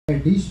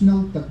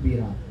additional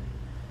takbirat.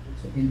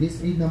 So in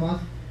this Eid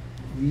namaz,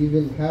 we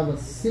will have a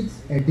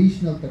 6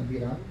 additional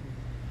takbirat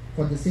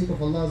for the sake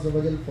of Allah Azza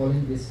wa Jal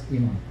following this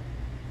imam.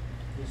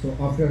 So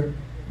after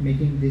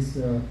making this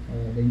the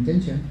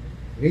intention,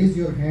 raise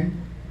your hand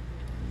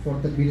for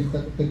takbir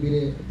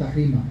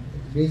tahrima.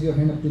 Raise your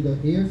hand up to the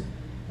ears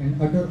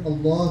and utter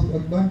Allahu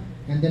Akbar,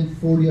 and then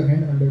fold your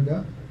hand under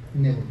the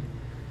navel,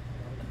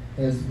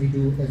 as we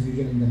do as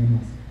usual in the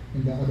namaz,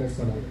 in the other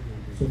salah.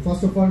 So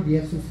first of all, we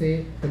have to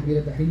say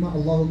takbir tahrima,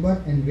 Allahu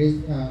Akbar, and raise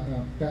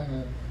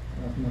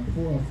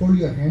fold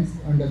your hands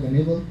under the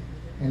navel,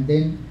 and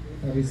then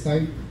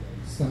recite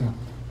sana.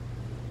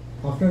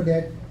 After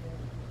that,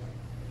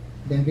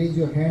 then raise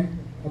your hand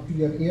up to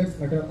your ears,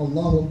 utter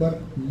Allahu Akbar,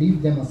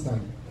 leave them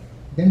aside.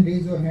 Then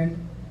raise your hand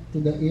to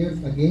the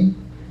ears again,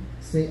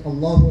 say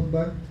Allahu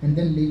Akbar, and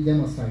then leave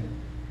them aside.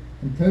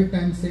 And third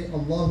time say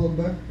Allahu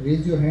Akbar,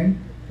 raise your hand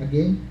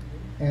again,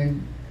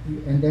 and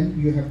then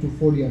you have to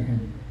fold your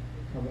hand.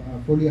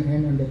 Fold your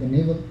hand under the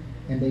navel,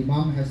 and the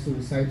Imam has to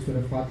recite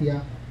Surah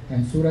Fatiha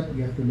and Surat.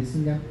 You have to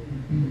listen them,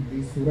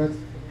 these surahs.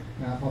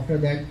 After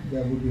that,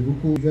 there will be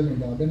ruku, usual in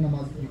the other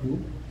namaz we do.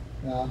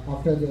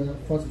 After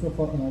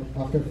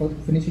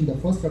finishing the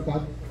first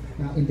rakat,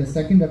 in the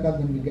second rakat,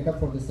 when we get up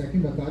for the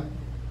second rakat,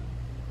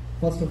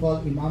 first of all,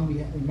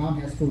 Imam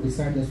has to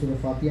recite the Surah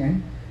Fatiha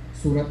and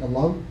Surat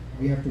aloud.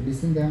 We have to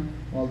listen them,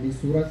 all these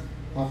surahs.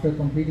 After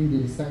completing the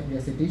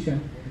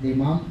recitation, the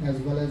Imam as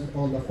well as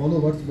all the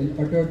followers will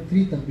utter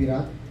 3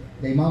 takbirat.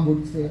 The Imam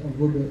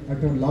would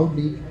utter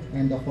loudly,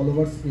 and the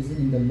followers is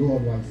in the lower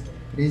voice,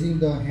 raising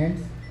the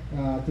hands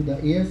to the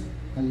ears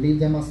and leave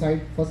them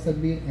aside. First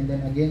takbir, and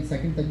then again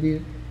second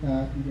takbir,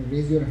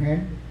 raise your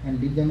hand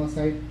and leave them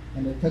aside,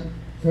 and the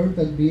third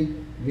takbir,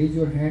 raise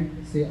your hand,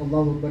 say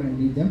Allahu Akbar, and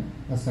leave them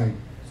aside.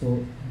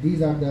 So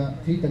these are the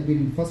 3 takbir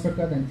in first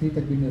rakat and 3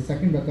 takbir in the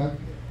second rakat,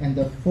 and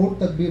the fourth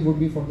takbir would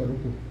be for the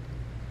ruku,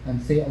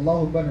 and say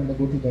Allahu Akbar and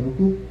go to the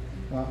ruku.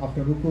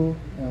 After ruku,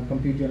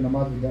 complete your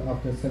namaz with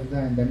after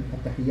sajda and then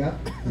at-tahiyyat,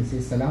 and say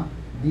salam.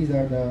 These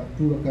are the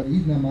 2 rakat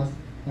Eid namaz.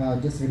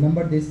 Just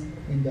remember this: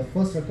 in the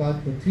first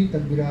rakat, the 3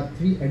 takbirat,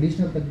 3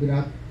 additional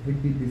takbirat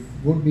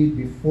would be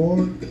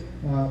before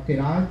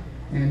qiraat,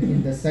 and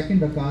in the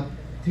second rakat,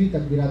 3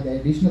 takbirat, the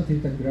additional 3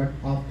 takbirat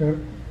after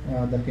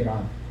the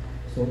qiraat.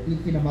 So Eid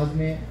की नमाज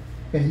में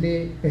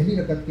पहली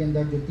रकत के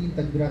अंदर जो 3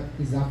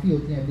 तकबीरात इजाफी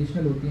होती हैं,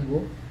 एडिशनल होती हैं, वो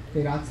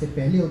क़िरात से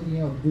पहले होती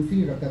हैं, और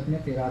दूसरी रकत में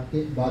क़िरात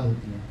के बाद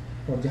होती हैं।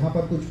 और जहाँ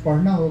पर कुछ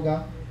पढ़ना होगा,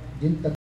 जिन